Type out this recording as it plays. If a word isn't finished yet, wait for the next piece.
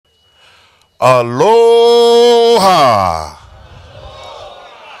Aloha!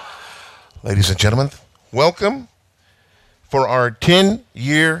 Ladies and gentlemen, welcome for our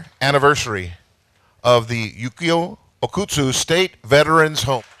 10-year anniversary of the Yukio Okutsu State Veterans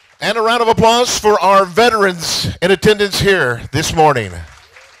Home. And a round of applause for our veterans in attendance here this morning.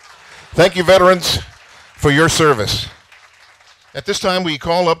 Thank you, veterans, for your service. At this time, we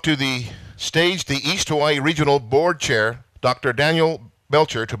call up to the stage the East Hawaii Regional Board Chair, Dr. Daniel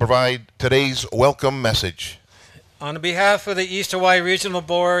Belcher, to provide today's welcome message. On behalf of the East Hawaii Regional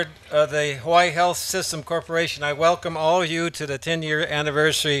Board of the Hawaii Health System Corporation, I welcome all of you to the 10-year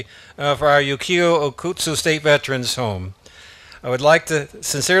anniversary of our Yukio Okutsu State Veterans Home. I would like to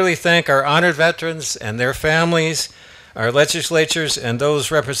sincerely thank our honored veterans and their families, our legislatures, and those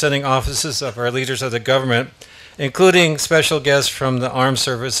representing offices of our leaders of the government, including special guests from the armed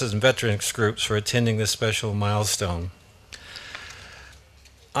services and veterans groups for attending this special milestone.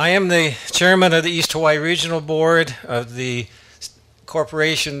 I am the chairman of the East Hawaii Regional Board of the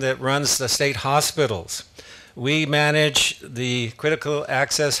corporation that runs the state hospitals. We manage the critical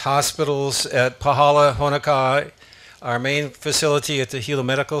access hospitals at Pahala, Honoka'a, our main facility at the Hilo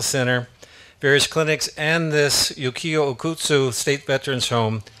Medical Center, various clinics, and this Yukio Okutsu State Veterans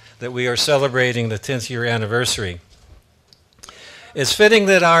Home that we are celebrating the 10th year anniversary. It's fitting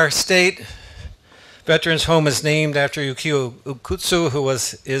that our state Veterans Home is named after Yukio Okutsu, who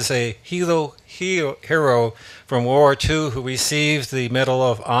is a Hilo hero from World War II who received the Medal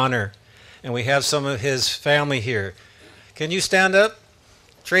of Honor. And we have some of his family here. Can you stand up,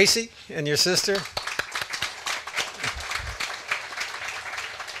 Tracy, and your sister?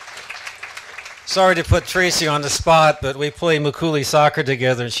 Sorry to put Tracy on the spot, but we play Mukuli soccer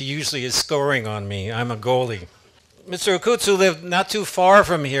together, and she usually is scoring on me. I'm a goalie. Mr. Okutsu lived not too far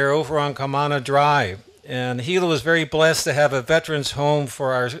from here, over on Kamana Drive, and Hilo was very blessed to have a veterans home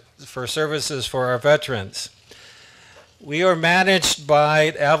for services for our veterans. We are managed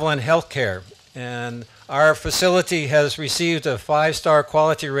by Avalon Healthcare, and our facility has received a 5-star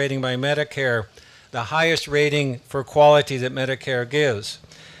quality rating by Medicare, the highest rating for quality that Medicare gives.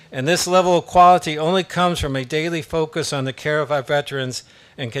 And this level of quality only comes from a daily focus on the care of our veterans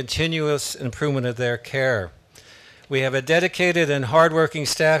and continuous improvement of their care. We have a dedicated and hardworking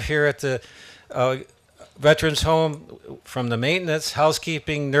staff here at the Veterans Home, from the maintenance,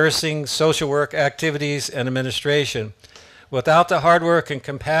 housekeeping, nursing, social work activities, and administration. Without the hard work and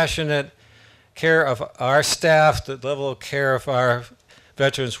compassionate care of our staff, the level of care of our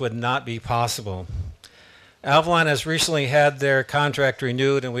veterans would not be possible. Avalon has recently had their contract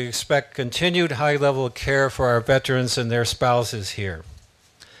renewed, and we expect continued high level of care for our veterans and their spouses here.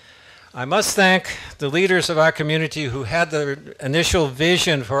 I must thank the leaders of our community who had the initial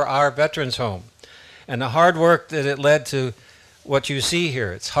vision for our Veterans Home and the hard work that it led to what you see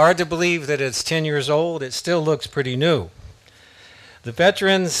here. It's hard to believe that it's 10 years old. It still looks pretty new. The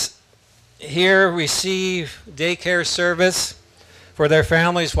veterans here receive daycare service for their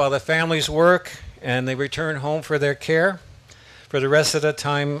families while the families work, and they return home for their care for the rest of the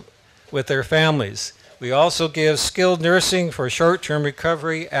time with their families. We also give skilled nursing for short-term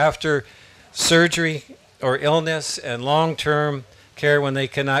recovery after surgery or illness, and long-term care when they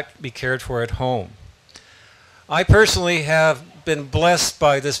cannot be cared for at home. I personally have been blessed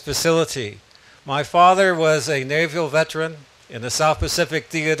by this facility. My father was a naval veteran in the South Pacific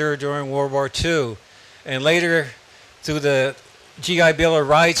Theater during World War II, and later, through the GI Bill of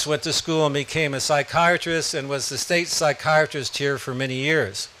Rights, went to school and became a psychiatrist and was the state psychiatrist here for many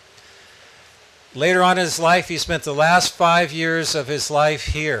years. Later on in his life, he spent the last 5 years of his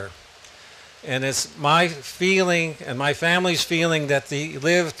life here. And it's my feeling and my family's feeling that he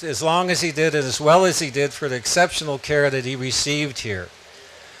lived as long as he did and as well as he did for the exceptional care that he received here.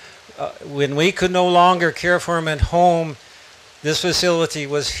 When we could no longer care for him at home, this facility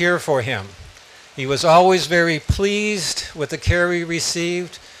was here for him. He was always very pleased with the care he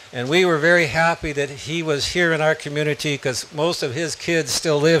received, and we were very happy that he was here in our community because most of his kids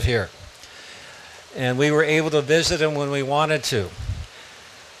still live here. And we were able to visit him when we wanted to.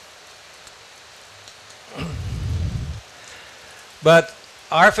 But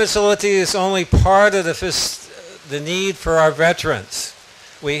our facility is only part of the need for our veterans.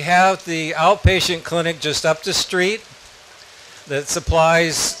 We have the outpatient clinic just up the street that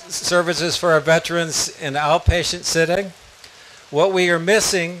supplies services for our veterans in the outpatient setting. What we are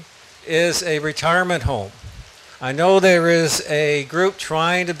missing is a retirement home. I know there is a group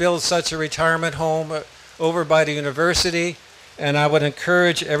trying to build such a retirement home over by the university, and I would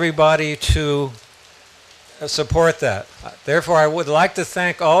encourage everybody to support that. Therefore, I would like to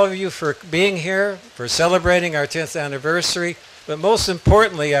thank all of you for being here, for celebrating our 10th anniversary, But most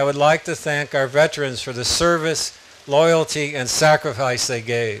importantly, I would like to thank our veterans for the service, loyalty, and sacrifice they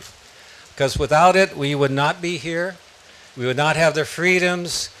gave. Because without it, we would not be here. We would not have the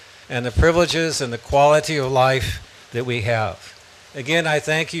freedoms and the privileges and the quality of life that we have. Again, I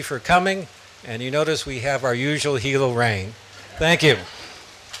thank you for coming, and you notice we have our usual Hilo rain. Thank you.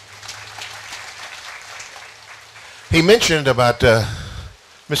 He mentioned about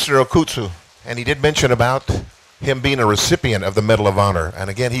Mr. Okutsu, and he did mention about him being a recipient of the Medal of Honor. And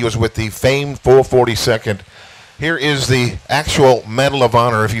again, he was with the famed 442nd. Here is the actual Medal of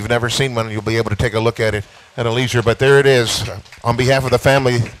Honor. If you've never seen one, you'll be able to take a look at it at a leisure. But there it is. On behalf of the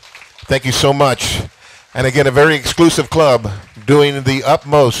family, thank you so much. And again, a very exclusive club doing the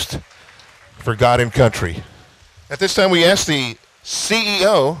utmost for God and country. At this time, we ask the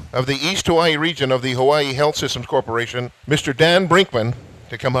CEO of the East Hawaii region of the Hawaii Health Systems Corporation, Mr. Dan Brinkman,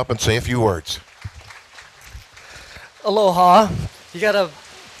 to come up and say a few words. Aloha. You gotta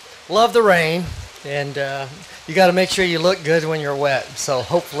love the rain, and you gotta make sure you look good when you're wet. So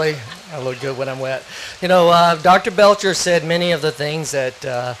hopefully I look good when I'm wet. You know, Dr. Belcher said many of the things that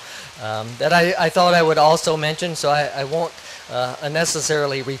that I thought I would also mention, so I won't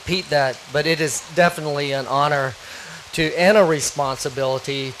unnecessarily repeat that, but it is definitely an honor and a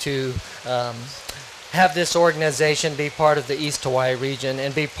responsibility to have this organization be part of the East Hawaii region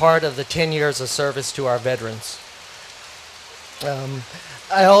and be part of the 10 years of service to our veterans.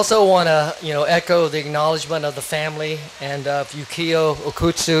 I also want to, echo the acknowledgement of the family and of Yukio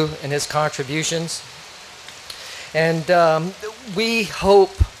Okutsu and his contributions. And we hope,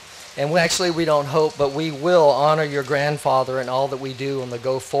 and we don't hope, but we will honor your grandfather in all that we do on the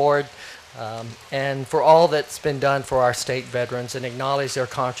go forward, and for all that's been done for our state veterans, and acknowledge their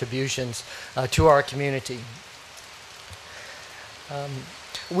contributions to our community.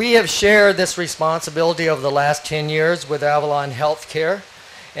 We have shared this responsibility over the last 10 years with Avalon Healthcare,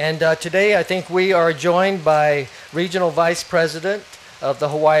 and today I think we are joined by Regional Vice President of the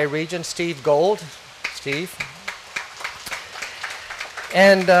Hawaii region, Steve Gold. Steve.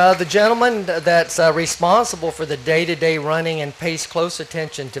 And the gentleman that's responsible for the day-to-day running and pays close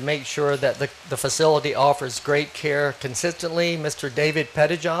attention to make sure that the facility offers great care consistently, Mr. David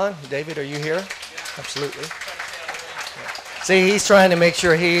Pettijohn. David, are you here? Yeah. Absolutely. See, he's trying to make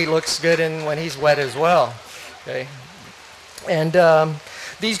sure he looks good when he's wet as well. Okay. And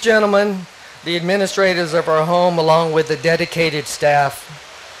these gentlemen, the administrators of our home, along with the dedicated staff,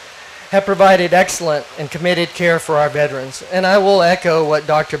 have provided excellent and committed care for our veterans. And I will echo what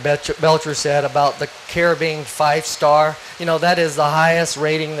Dr. Belcher said about the care being 5-star. You know, that is the highest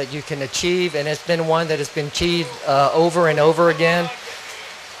rating that you can achieve, and it's been one that has been achieved over and over again.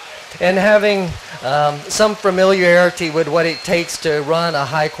 And having some familiarity with what it takes to run a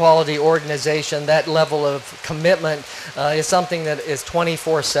high-quality organization, that level of commitment is something that is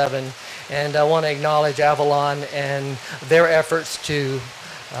 24/7. And I want to acknowledge Avalon and their efforts to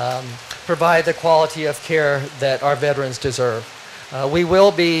provide the quality of care that our veterans deserve. We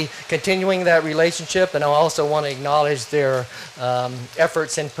will be continuing that relationship, and I also want to acknowledge their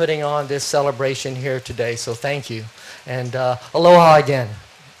efforts in putting on this celebration here today. So thank you, and aloha again.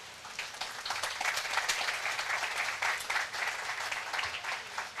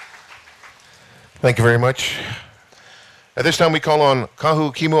 Thank you very much. At this time, we call on Kahu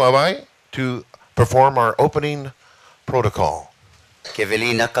Kimu Awai to perform our opening protocol. Ke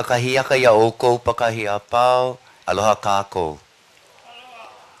velina kakahiaka ya oko pakahia pau, aloha kako.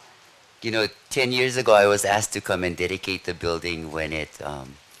 You know, 10 years ago, I was asked to come and dedicate the building when it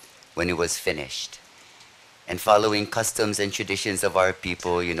was finished. And following customs and traditions of our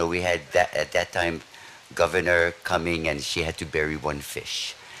people, you know, we had at that time governor coming, and she had to bury one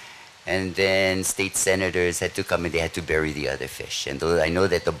fish. And then state senators had to come and they had to bury the other fish. And I know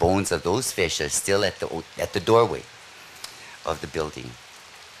that the bones of those fish are still at the doorway of the building.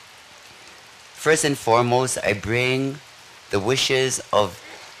 First and foremost, I bring the wishes of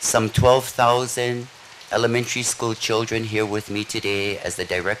some 12,000 elementary school children here with me today as the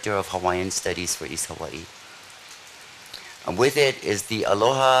Director of Hawaiian Studies for East Hawaii. And with it is the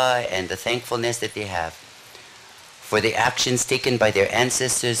aloha and the thankfulness that they have for the actions taken by their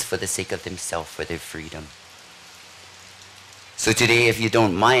ancestors for the sake of themselves, for their freedom. So today, if you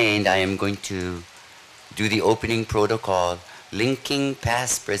don't mind, I am going to do the opening protocol, linking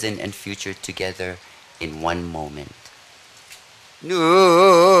past, present, and future together in one moment.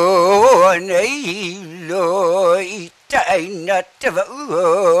 No, nei lo itai na tava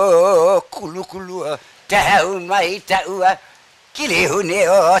kulu kulu tau mai taua kilehune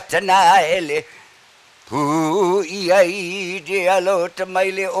o tanaele. Hu iai de alo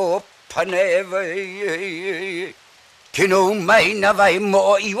tamaile o paneva. Kino mai na vai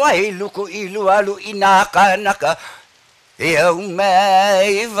mo I wai luku I lualu I naka naka. E au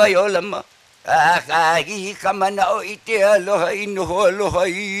mai vai o lama. Akai kamana o I te aloha I noho aloha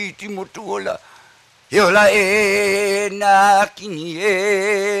I ti motuola. E ola e na kini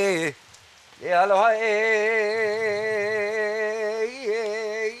e. E aloha e.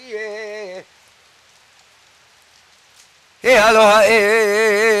 E aloha e.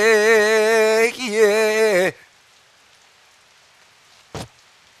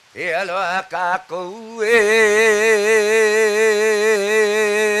 E aloha kākou e.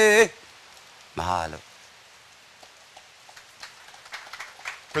 Mahalo.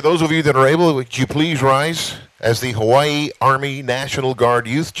 For those of you that are able, would you please rise as the Hawaii Army National Guard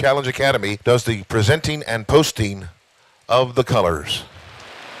Youth Challenge Academy does the presenting and posting of the colors.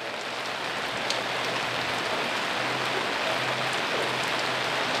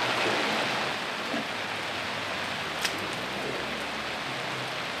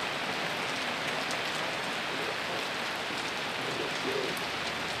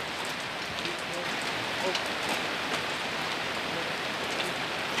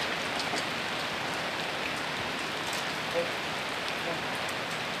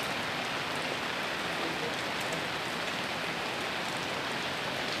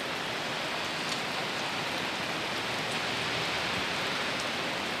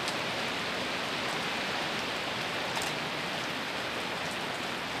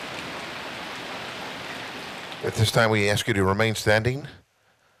 At this time, we ask you to remain standing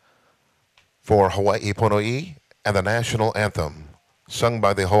for Hawaii Pono'i and the national anthem, sung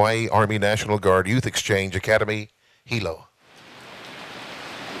by the Hawaii Army National Guard Youth Exchange Academy, Hilo.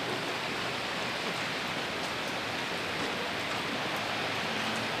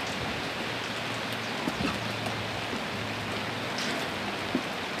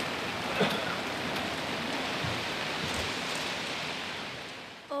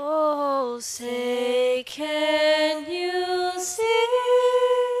 Oh, say, can you see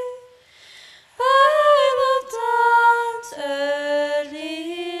by the dawn's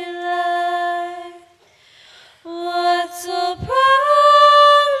early light what so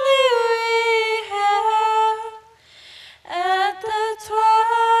proudly we hailed at the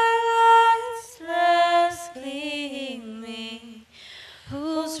twilight's last gleaming,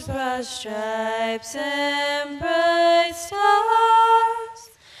 whose broad stripes and bright stars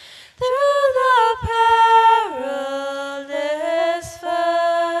through the perilous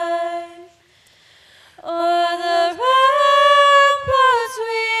fight, o'er the ramparts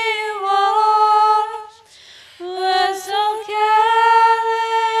we watched, were so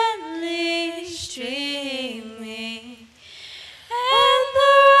gallantly streaming, and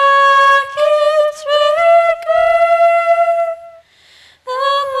the rockets red glare, the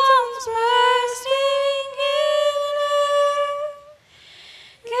bombs bursting in air,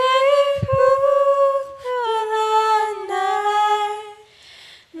 gave proof through the night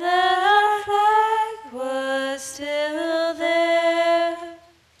that our flag was still there.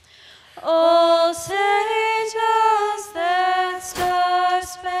 Oh, say does that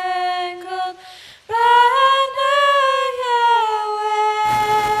star-spangled banner yet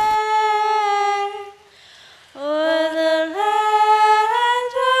wave o'er the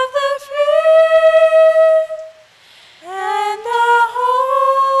land of the free and the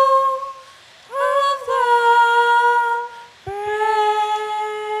home of the brave?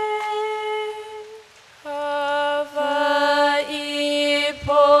 Hawaii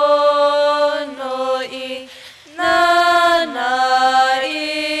Pono'i Nana'i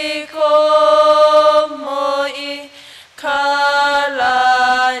Komo'i Kalani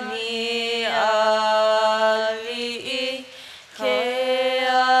Ali'i Ke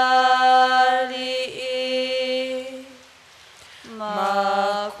Ali'i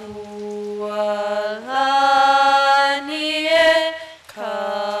Makualani e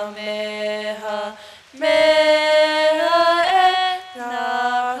Kamehameha e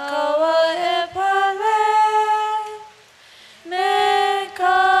Nakawa e Pale me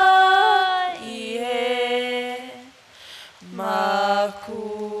Kaihe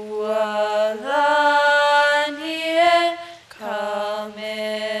Makualani e Kamehameha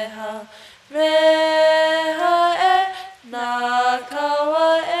e Nakawa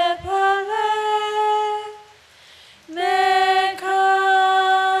e Pale me Kaihe.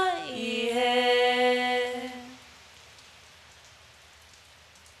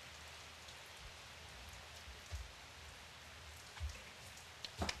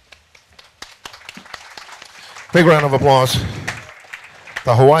 Big round of applause.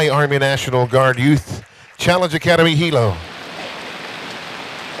 The Hawaii Army National Guard Youth Challenge Academy, Hilo.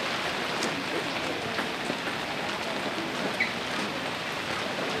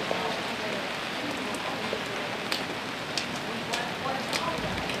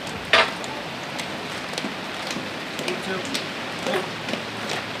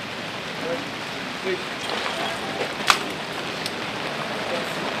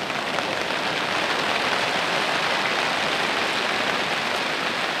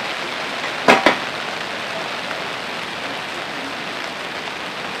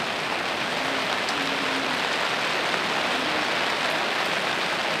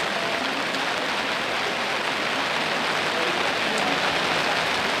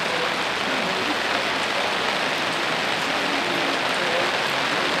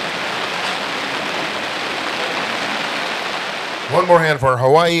 One more hand for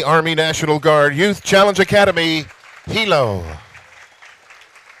Hawaii Army National Guard Youth Challenge Academy, Hilo.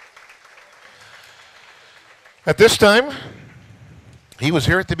 At this time, he was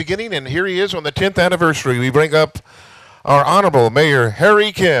here at the beginning, and here he is on the 10th anniversary. We bring up our Honorable Mayor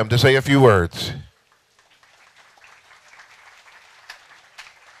Harry Kim to say a few words.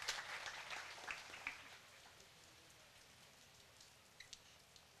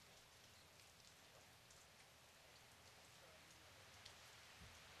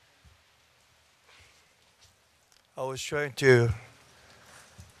 I was trying to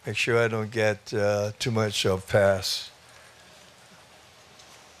make sure I don't get too much of pass.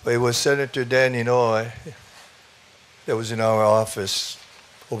 But it was Senator Dan Inouye that was in our office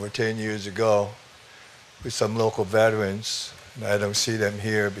over 10 years ago with some local veterans. And I don't see them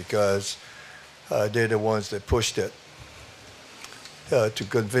here because they're the ones that pushed it to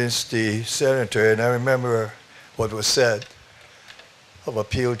convince the senator. And I remember what was said of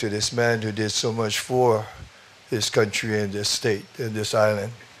appeal to this man who did so much for this country and this state and this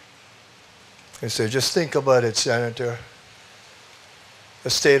island. And so just think about it, Senator. The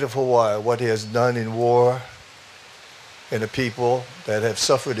state of Hawaii, what he has done in war, and the people that have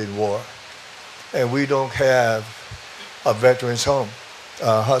suffered in war. And we don't have a veterans home,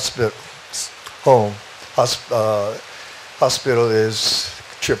 hospital home. Hospital is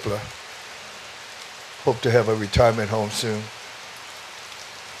Tripler. Hope to have a retirement home soon.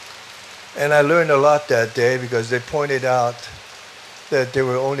 And I learned a lot that day because they pointed out that there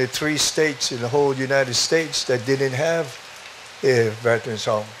were only 3 states in the whole United States that didn't have a veterans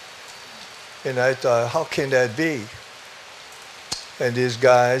home. And I thought, how can that be? And these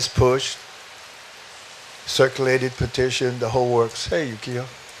guys pushed, circulated petition, the whole works. Hey, Yukio.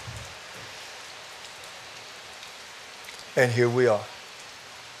 And here we are.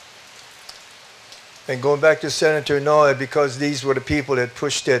 And going back to Senator Inouye, because these were the people that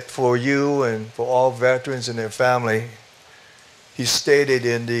pushed it for you and for all veterans and their family, he stated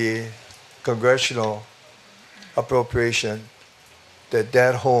in the congressional appropriation that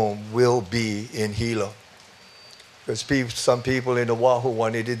that home will be in Hilo. Because some people in Oahu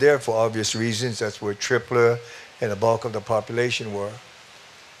wanted it there for obvious reasons. That's where Tripler and the bulk of the population were.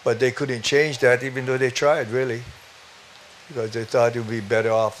 But they couldn't change that even though they tried, really, because they thought it would be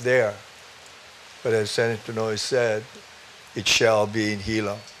better off there. But as Senator Inouye said, it shall be in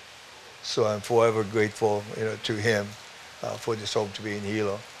Hilo. So I'm forever grateful, to him for this home to be in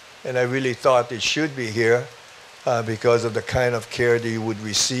Hilo. And I really thought it should be here because of the kind of care that you would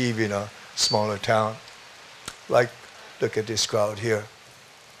receive in a smaller town. Like, look at this crowd here.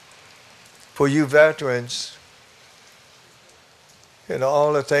 For you veterans,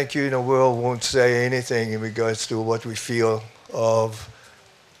 all the thank you in the world won't say anything in regards to what we feel of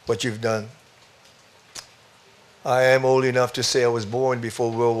what you've done. I am old enough to say I was born before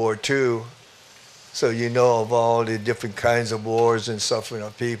World War II, so you know of all the different kinds of wars and suffering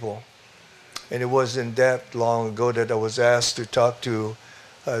of people. And it wasn't that long ago that I was asked to talk to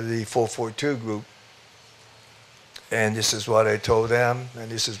the 442 group. And this is what I told them,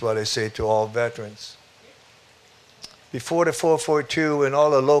 and this is what I say to all veterans. Before the 442, and all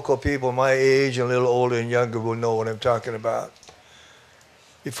the local people my age and a little older and younger will know what I'm talking about.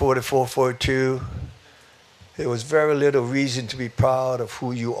 Before the 442, there was very little reason to be proud of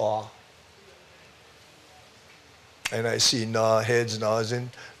who you are. And I see heads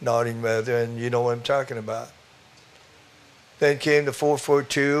nodding rather, and you know what I'm talking about. Then came the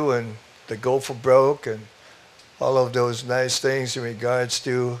 442 and the Go for Broke and all of those nice things in regards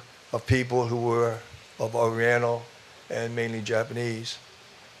to of people who were of Oriental and mainly Japanese.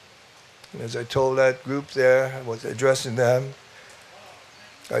 And as I told that group there, I was addressing them,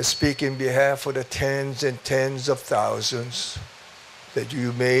 I speak in behalf of the tens and tens of thousands that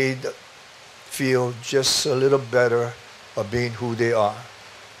you made feel just a little better of being who they are.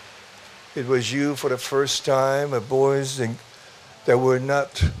 It was you for the first time, boys that were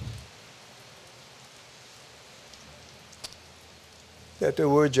not, that there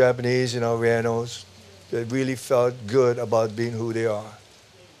were Japanese and Orientals that really felt good about being who they are.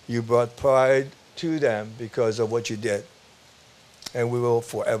 You brought pride to them because of what you did. And we will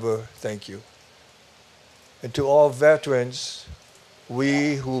forever thank you. And to all veterans,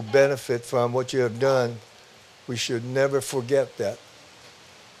 we who benefit from what you have done, we should never forget that.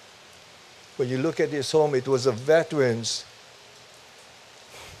 When you look at this home, it was the veterans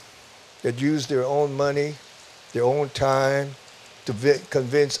that used their own money, their own time to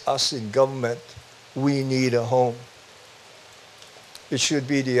convince us in government we need a home. It should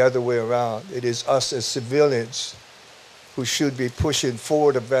be the other way around. It is us as civilians who should be pushing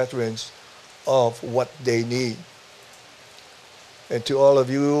for the veterans of what they need. And to all of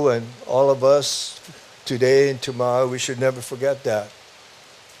you and all of us today and tomorrow, we should never forget that.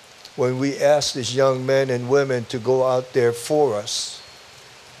 When we ask these young men and women to go out there for us,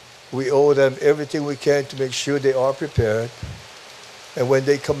 we owe them everything we can to make sure they are prepared. And when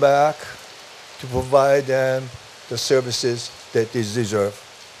they come back, to provide them the services that they deserve.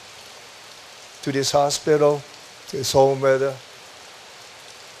 To this hospital, to this home rather,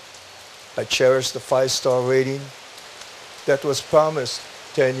 I cherish the 5-star rating that was promised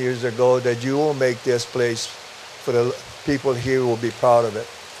 10 years ago, that you will make this place for the people here who will be proud of it.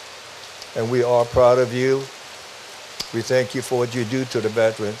 And we are proud of you. We thank you for what you do to the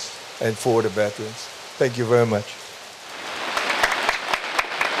veterans and for the veterans. Thank you very much.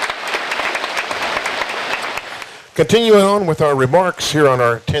 Continuing on with our remarks here on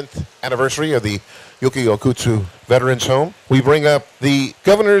our 10th anniversary of the Yukio Okutsu Veterans Home, we bring up the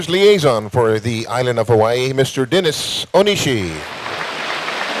Governor's Liaison for the island of Hawaii, Mr. Dennis Onishi.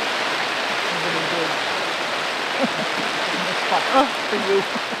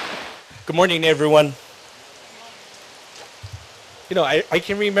 Good morning, everyone. I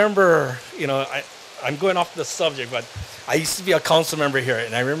can remember, I'm going off the subject, but I used to be a council member here,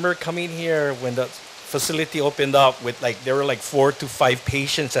 and I remember coming here when the facility opened up with there were 4 to 5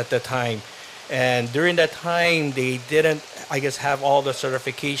 patients at the time. And during that time, they didn't, have all the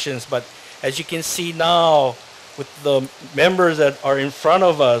certifications. But as you can see now, with the members that are in front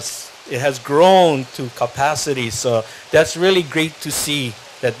of us, it has grown to capacity. So that's really great to see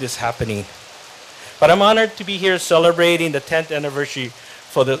that this is happening. But I'm honored to be here celebrating the 10th anniversary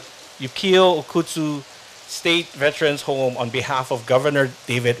for the Yukio Okutsu State Veterans Home on behalf of Governor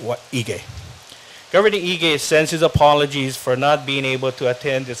David Ige. Governor Ige sends his apologies for not being able to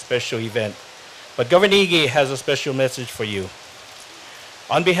attend this special event. But Governor Ige has a special message for you.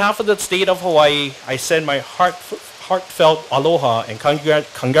 On behalf of the state of Hawaii, I send my heartfelt aloha and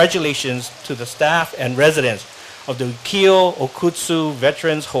congratulations to the staff and residents of the Yukio Okutsu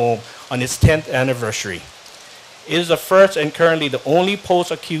Veterans Home on its 10th anniversary. It is the first and currently the only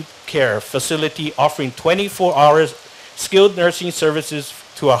post-acute care facility offering 24 hours skilled nursing services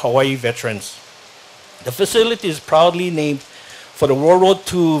to our Hawaii veterans. The facility is proudly named for the World War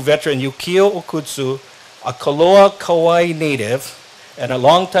II veteran Yukio Okutsu, a Kaloa Kauai native and a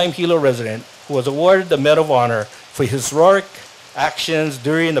longtime Hilo resident who was awarded the Medal of Honor for his heroic actions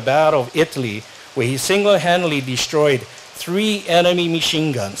during the Battle of Italy, where he single-handedly destroyed 3 enemy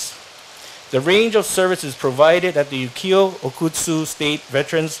machine guns. The range of services provided at the Yukio Okutsu State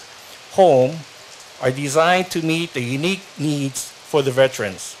Veterans Home are designed to meet the unique needs for the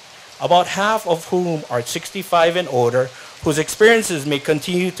veterans, about half of whom are 65 and older, whose experiences may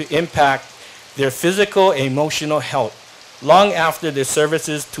continue to impact their physical and emotional health long after their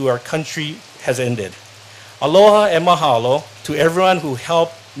services to our country has ended. Aloha and mahalo to everyone who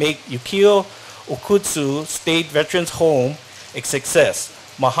helped make Yukio Okutsu State Veterans Home a success.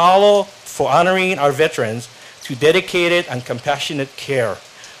 Mahalo for honoring our veterans through dedicated and compassionate care.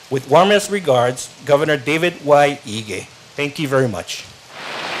 With warmest regards, Governor David Y. Ige. Thank you very much.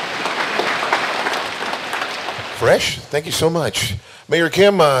 Fresh, thank you so much. Mayor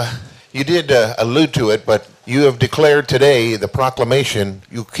Kim, you did allude to it, but you have declared today the proclamation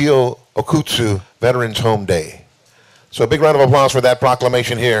Yukio Okutsu Veterans Home Day. So a big round of applause for that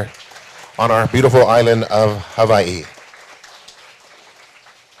proclamation here on our beautiful island of Hawaii.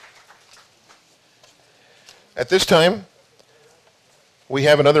 At this time, we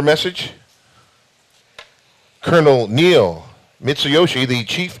have another message. Colonel Neil Mitsuyoshi, the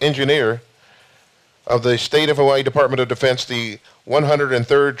Chief Engineer of the State of Hawaii Department of Defense, the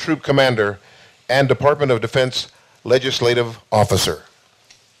 103rd Troop Commander, and Department of Defense Legislative Officer.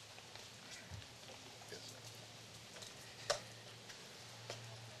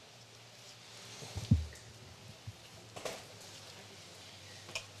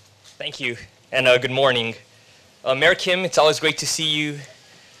 Thank you, and good morning. Mayor Kim, it's always great to see you.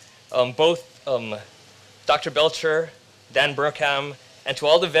 Both Dr. Belcher, Dan Burkham, and to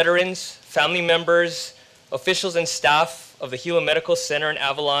all the veterans, family members, officials and staff of the Hilo Medical Center in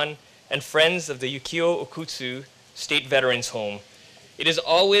Avalon, and friends of the Yukio Okutsu State Veterans Home. It is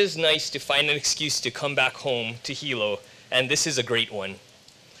always nice to find an excuse to come back home to Hilo, and this is a great one.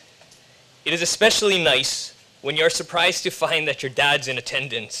 It is especially nice when you're surprised to find that your dad's in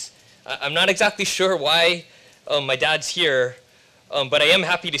attendance. I'm not exactly sure why my dad's here, but I am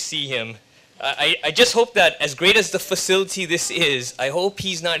happy to see him. I just hope that as great as the facility this is, I hope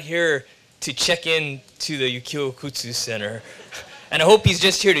he's not here to check in to the Yukio Okutsu Center. And I hope he's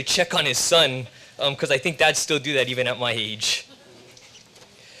just here to check on his son, because I think dads still do that even at my age.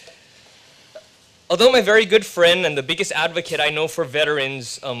 Although my very good friend and the biggest advocate I know for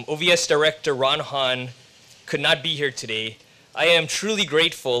veterans, OVS Director Ron Hahn, could not be here today, I am truly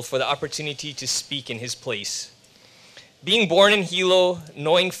grateful for the opportunity to speak in his place. Being born in Hilo,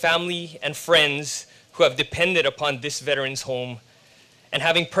 knowing family and friends who have depended upon this veterans home, and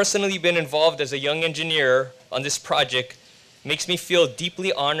having personally been involved as a young engineer on this project makes me feel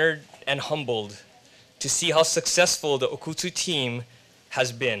deeply honored and humbled to see how successful the Okutsu team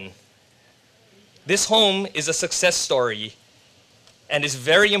has been. This home is a success story and is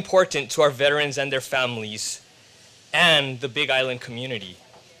very important to our veterans and their families and the Big Island community.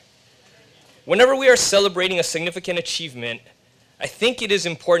 Whenever we are celebrating a significant achievement, I think it is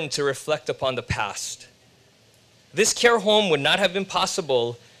important to reflect upon the past. This care home would not have been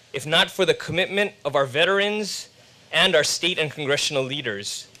possible if not for the commitment of our veterans and our state and congressional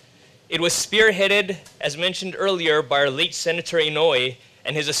leaders. It was spearheaded, as mentioned earlier, by our late Senator Inoue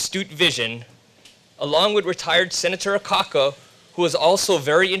and his astute vision, along with retired Senator Akaka, who was also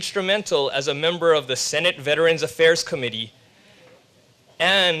very instrumental as a member of the Senate Veterans Affairs Committee,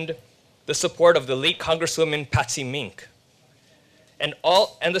 and the support of the late Congresswoman Patsy Mink, and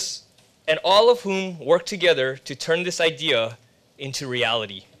all of whom worked together to turn this idea into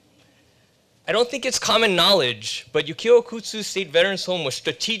reality. I don't think it's common knowledge, but Yukio Okutsu State Veterans Home was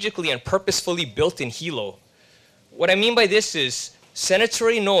strategically and purposefully built in Hilo. What I mean by this is, Senator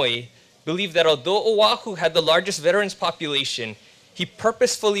Inoue believed that although Oahu had the largest veterans population, he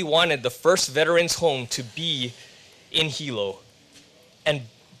purposefully wanted the first veterans home to be in Hilo and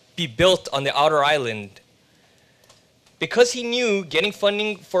be built on the outer island. Because he knew getting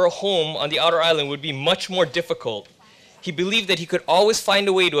funding for a home on the outer island would be much more difficult, he believed that he could always find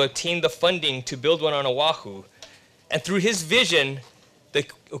a way to obtain the funding to build one on Oahu. And through his vision, the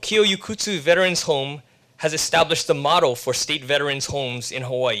Okio Yukutsu Veterans Home has established the model for state veterans homes in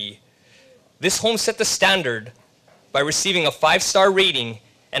Hawaii. This home set the standard by receiving a 5-star rating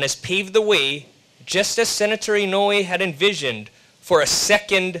and has paved the way, just as Senator Inoue had envisioned, for a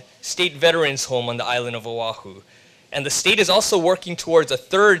second state veterans home on the island of Oahu. And the state is also working towards a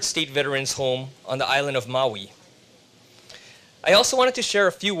 3rd state veterans home on the island of Maui. I also wanted to share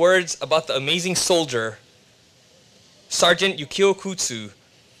a few words about the amazing soldier, Sergeant Yukio Okutsu,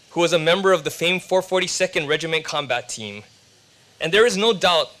 who was a member of the famed 442nd Regiment Combat Team. And there is no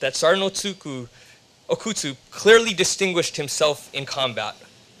doubt that Sergeant Okutsu clearly distinguished himself in combat.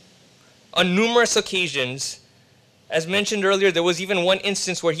 On numerous occasions, as mentioned earlier, there was even one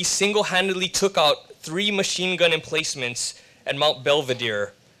instance where he single-handedly took out 3 machine gun emplacements at Mount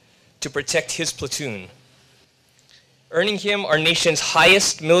Belvedere to protect his platoon, earning him our nation's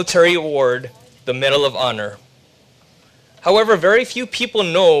highest military award, the Medal of Honor. However, very few people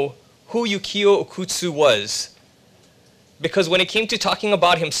know who Yukio Okutsu was, because when it came to talking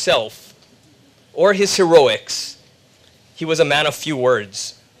about himself or his heroics, he was a man of few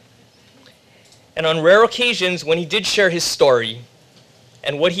words. And on rare occasions, when he did share his story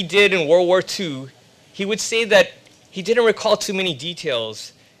and what he did in World War II, he would say that he didn't recall too many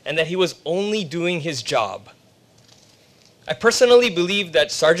details and that he was only doing his job. I personally believe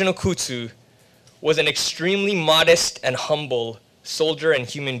that Sergeant Okutsu was an extremely modest and humble soldier and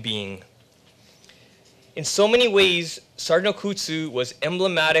human being. In so many ways, Sergeant Okutsu was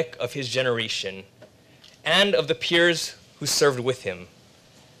emblematic of his generation and of the peers who served with him.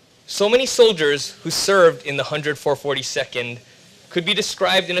 So many soldiers who served in the 10442nd could be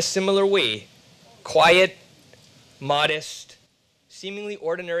described in a similar way: quiet, modest, seemingly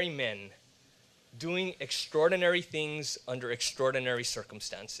ordinary men doing extraordinary things under extraordinary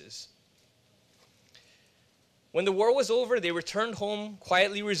circumstances. When the war was over, they returned home,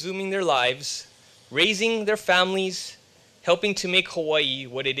 quietly resuming their lives, raising their families, helping to make Hawaii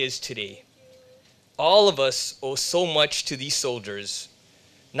what it is today. All of us owe so much to these soldiers,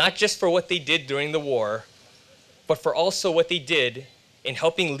 not just for what they did during the war, but for also what they did in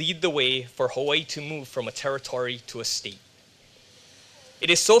helping lead the way for Hawaii to move from a territory to a state. It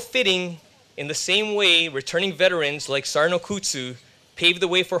is so fitting, in the same way returning veterans like Sergeant Okutsu paved the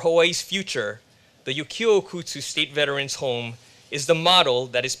way for Hawaii's future, the Yukio Okutsu State Veterans Home is the model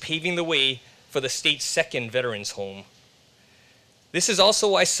that is paving the way for the state's 2nd Veterans Home. This is also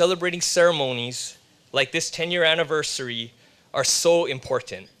why celebrating ceremonies like this 10-year anniversary are so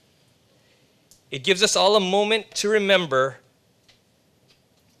important. It gives us all a moment to remember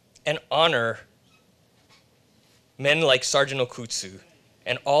and honor men like Sergeant Okutsu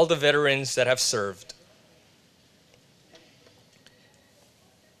and all the veterans that have served.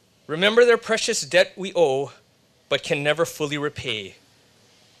 Remember their precious debt we owe, but can never fully repay.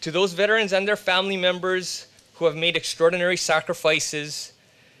 To those veterans and their family members who have made extraordinary sacrifices,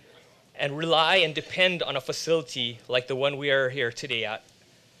 and rely and depend on a facility like the one we are here today at.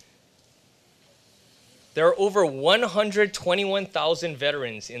 There are over 121,000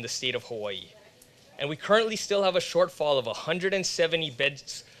 veterans in the state of Hawaii, and we currently still have a shortfall of 170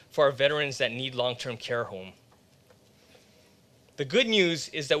 beds for our veterans that need long-term care home. The good news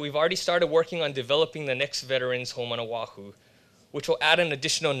is that we've already started working on developing the next veterans home on Oahu, which will add an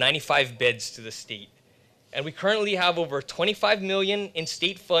additional 95 beds to the state. And we currently have over 25 million in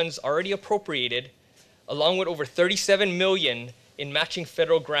state funds already appropriated, along with over 37 million in matching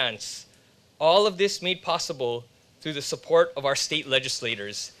federal grants. All of this made possible through the support of our state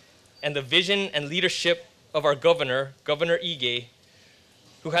legislators and the vision and leadership of our governor, Governor Ige,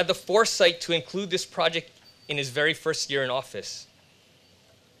 who had the foresight to include this project in his very first year in office.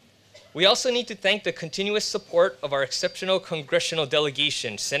 We also need to thank the continuous support of our exceptional congressional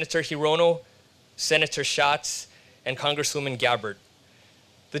delegation, Senator Hirono, Senator Schatz, and Congresswoman Gabbard.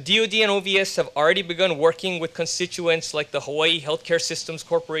 The DoD and OVS have already begun working with constituents like the Hawaii Healthcare Systems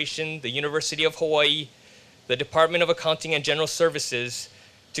Corporation, the University of Hawaii, the Department of Accounting and General Services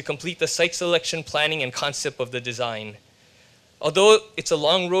to complete the site selection planning and concept of the design. Although it's a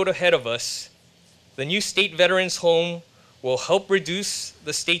long road ahead of us, the new state veterans home will help reduce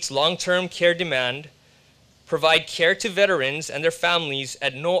the state's long-term care demand, provide care to veterans and their families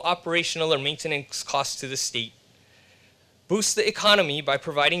at no operational or maintenance cost to the state, boost the economy by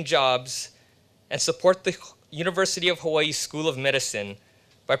providing jobs, and support the University of Hawaii School of Medicine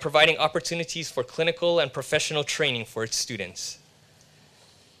by providing opportunities for clinical and professional training for its students.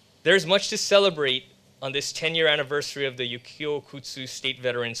 There is much to celebrate on this 10-year anniversary of the Yukio Okutsu State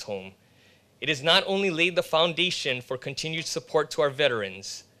Veterans Home. It has not only laid the foundation for continued support to our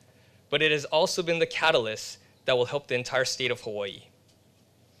veterans, but it has also been the catalyst that will help the entire state of Hawaii.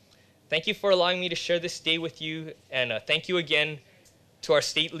 Thank you for allowing me to share this day with you, and thank you again to our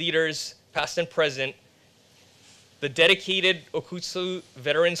state leaders, past and present, the dedicated Okutsu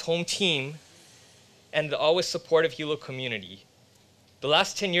Veterans Home team, and the always supportive Hilo community. The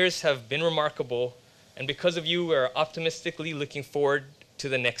last 10 years have been remarkable, and because of you, we're optimistically looking forward to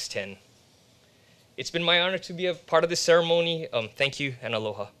the next 10. It's been my honor to be a part of this ceremony. Thank you and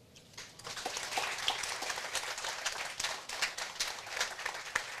aloha.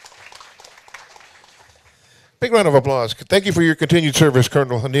 Big round of applause. Thank you for your continued service,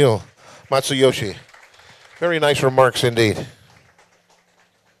 Colonel Hanil Matsuyoshi. Very nice remarks indeed.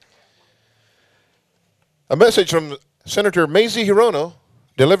 A message from Senator Mazie Hirono,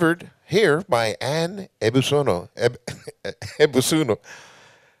 delivered here by Ann Ebusuno,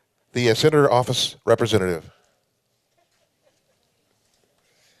 the Senator Office Representative.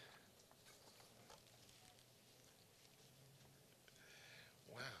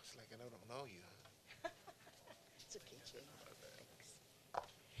 Wow, it's like I don't know you.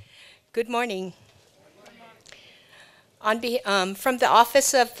 Good morning. From the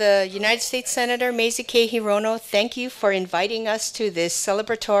Office of the United States Senator Mazie K. Hirono, thank you for inviting us to this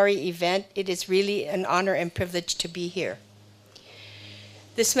celebratory event. It is really an honor and privilege to be here.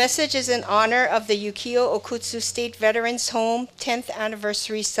 This message is in honor of the Yukio Okutsu State Veterans Home 10th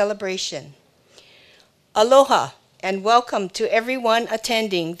Anniversary Celebration. Aloha and welcome to everyone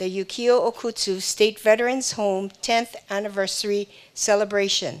attending the Yukio Okutsu State Veterans Home 10th Anniversary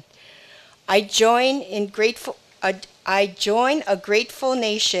Celebration. I join a grateful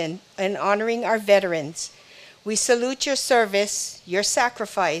nation in honoring our veterans. We salute your service, your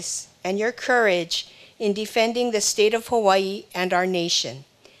sacrifice, and your courage in defending the state of Hawaii and our nation.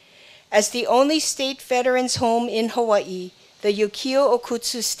 As the only state veterans home in Hawaii, the Yukio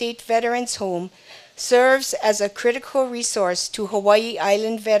Okutsu State Veterans Home serves as a critical resource to Hawaii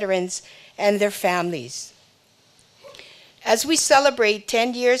Island veterans and their families. As we celebrate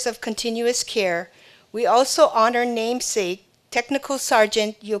 10 years of continuous care, we also honor namesake Technical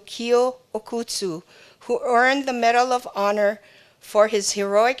Sergeant Yukio Okutsu, who earned the Medal of Honor for his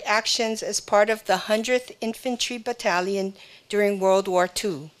heroic actions as part of the 100th Infantry Battalion during World War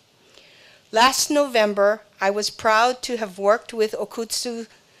II. Last November, I was proud to have worked with Okutsu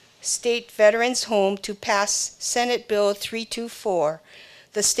State Veterans Home to pass Senate Bill 324,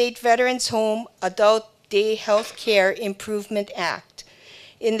 the State Veterans Home Adult Day Health Care Improvement Act,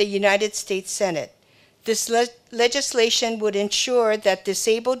 in the United States Senate. This legislation would ensure that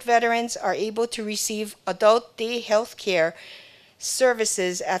disabled veterans are able to receive adult day health care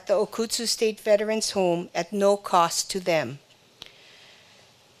services at the Okutsu State Veterans Home at no cost to them.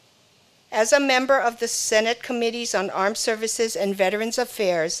 As a member of the Senate Committees on Armed Services and Veterans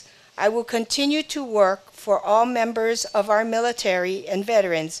Affairs, I will continue to work for all members of our military and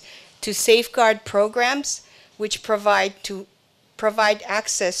veterans to safeguard programs which provide provide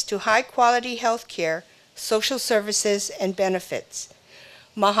access to high-quality health care, social services, and benefits.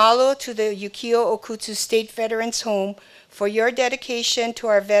 Mahalo to the Yukio Okutsu State Veterans Home for your dedication to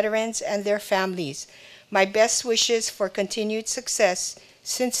our veterans and their families. My best wishes for continued success.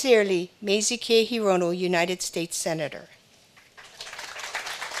 Sincerely, Mazie K. Hirono, United States Senator.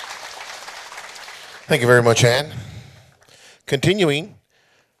 Thank you very much, Ann. Continuing,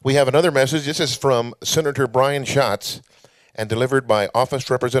 we have another message. This is from Senator Brian Schatz and delivered by Office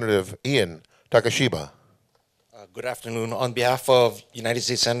Representative Ian Takashiba. Good afternoon. On behalf of United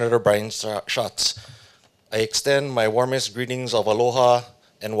States Senator Brian Schatz, I extend my warmest greetings of aloha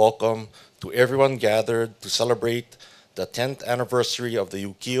and welcome to everyone gathered to celebrate the 10th anniversary of the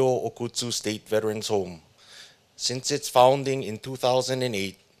Yukio Okutsu State Veterans Home. Since its founding in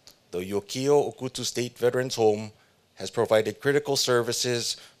 2008, the Yukio Okutsu State Veterans Home has provided critical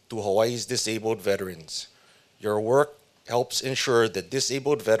services to Hawaii's disabled veterans. Your work helps ensure that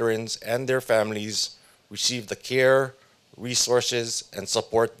disabled veterans and their families receive the care, resources, and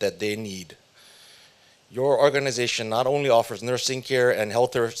support that they need. Your organization not only offers nursing care and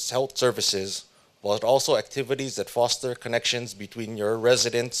health services, but also activities that foster connections between your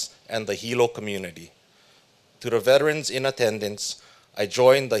residents and the Hilo community. To the veterans in attendance, I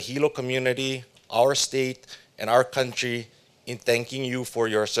join the Hilo community, our state, and our country in thanking you for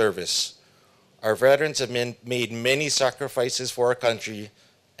your service. Our veterans have made many sacrifices for our country,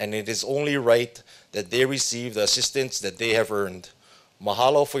 and it is only right that they receive the assistance that they have earned.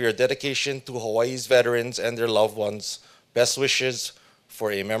 Mahalo for your dedication to Hawaii's veterans and their loved ones. Best wishes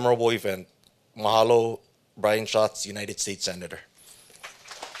for a memorable event. Mahalo, Brian Schatz, United States Senator.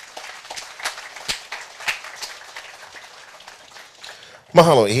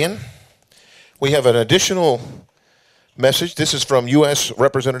 Mahalo, Ian. We have an additional message. This is from U.S.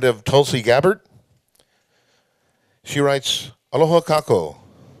 Representative Tulsi Gabbard. She writes, Aloha kako,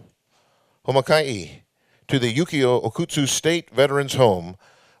 homakai, to the Yukio Okutsu State Veterans Home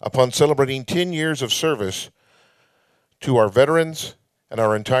upon celebrating 10 years of service to our veterans and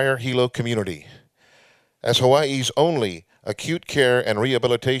our entire Hilo community. As Hawaii's only acute care and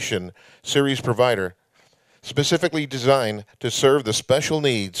rehabilitation series provider, specifically designed to serve the special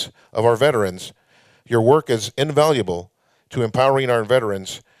needs of our veterans, your work is invaluable to empowering our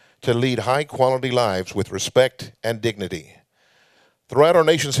veterans to lead high-quality lives with respect and dignity. Throughout our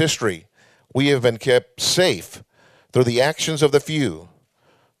nation's history, we have been kept safe through the actions of the few,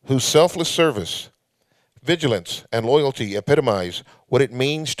 whose selfless service, vigilance, and loyalty epitomize what it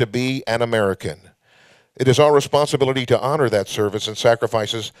means to be an American. It is our responsibility to honor that service and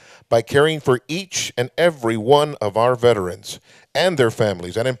sacrifices by caring for each and every one of our veterans and their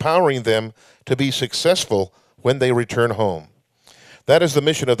families and empowering them to be successful when they return home. That is the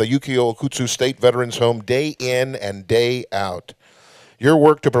mission of the Yukio Okutsu State Veterans Home day in and day out. Your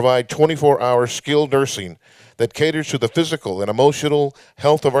work to provide 24-hour skilled nursing that caters to the physical and emotional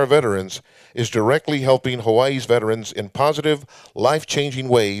health of our veterans is directly helping Hawaii's veterans in positive, life-changing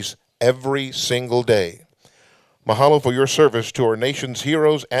ways every single day. Mahalo for your service to our nation's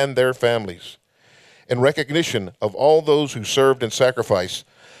heroes and their families. In recognition of all those who served and sacrificed,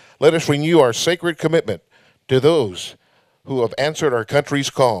 let us renew our sacred commitment to those who have answered our country's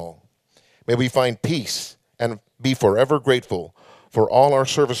call. May we find peace and be forever grateful for all our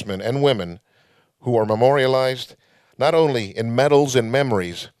servicemen and women who are memorialized not only in medals and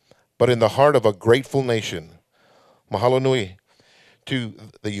memories, but in the heart of a grateful nation. Mahalo nui to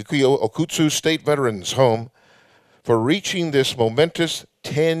the Yukio Okutsu State Veterans Home for reaching this momentous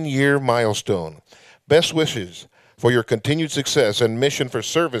 10-year milestone. Best wishes for your continued success and mission for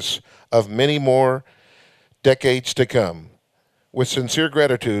service of many more decades to come. With sincere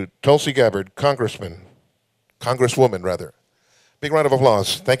gratitude, Tulsi Gabbard, Congresswoman. Big round of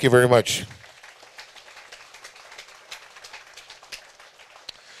applause. Thank you very much.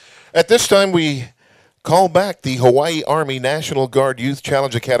 At this time, we call back the Hawaii Army National Guard Youth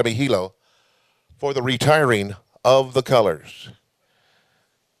Challenge Academy Hilo for the retiring of the colors.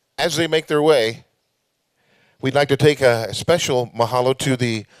 As they make their way, we'd like to take a special mahalo to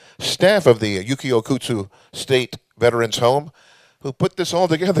the staff of the Yukio Okutsu State Veterans Home who put this all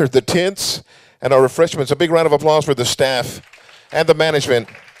together, the tents and our refreshments. A big round of applause for the staff and the management.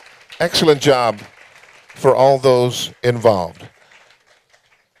 Excellent job for all those involved.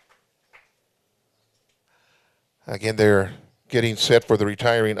 Again, they're getting set for the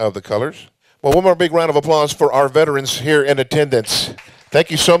retiring of the colors. Well, one more big round of applause for our veterans here in attendance.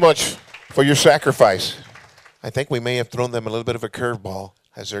 Thank you so much for your sacrifice. I think we may have thrown them a little bit of a curveball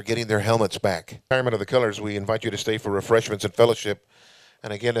as they're getting their helmets back. Retirement of the colors, we invite you to stay for refreshments and fellowship.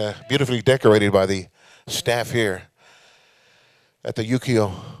 And again, beautifully decorated by the staff here. at the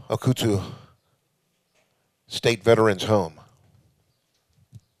Yukio Okutsu State Veterans Home.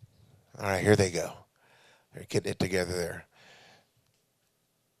 All right, here they go. They're getting it together there.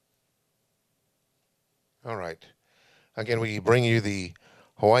 All right. Again, we bring you the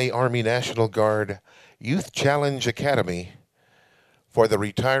Hawaii Army National Guard Youth Challenge Academy for the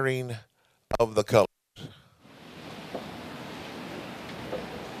retiring of the colors.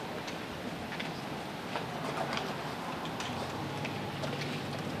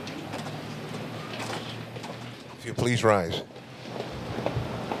 If you please rise.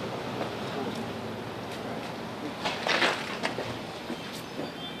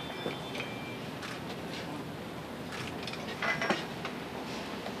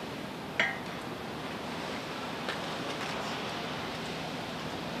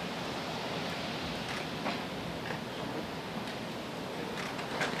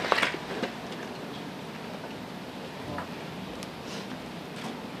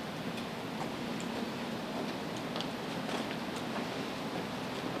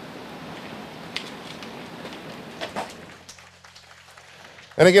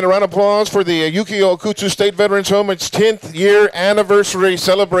 And again, a round of applause for the Yukio Okutsu State Veterans Home. Its 10th year anniversary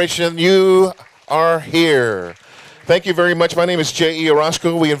celebration. You are here. Thank you very much. My name is J.E.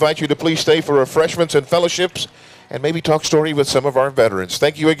 Orozco. We invite you to please stay for refreshments and fellowships and maybe talk story with some of our veterans.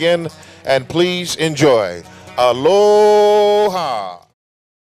 Thank you again, and please enjoy. Aloha.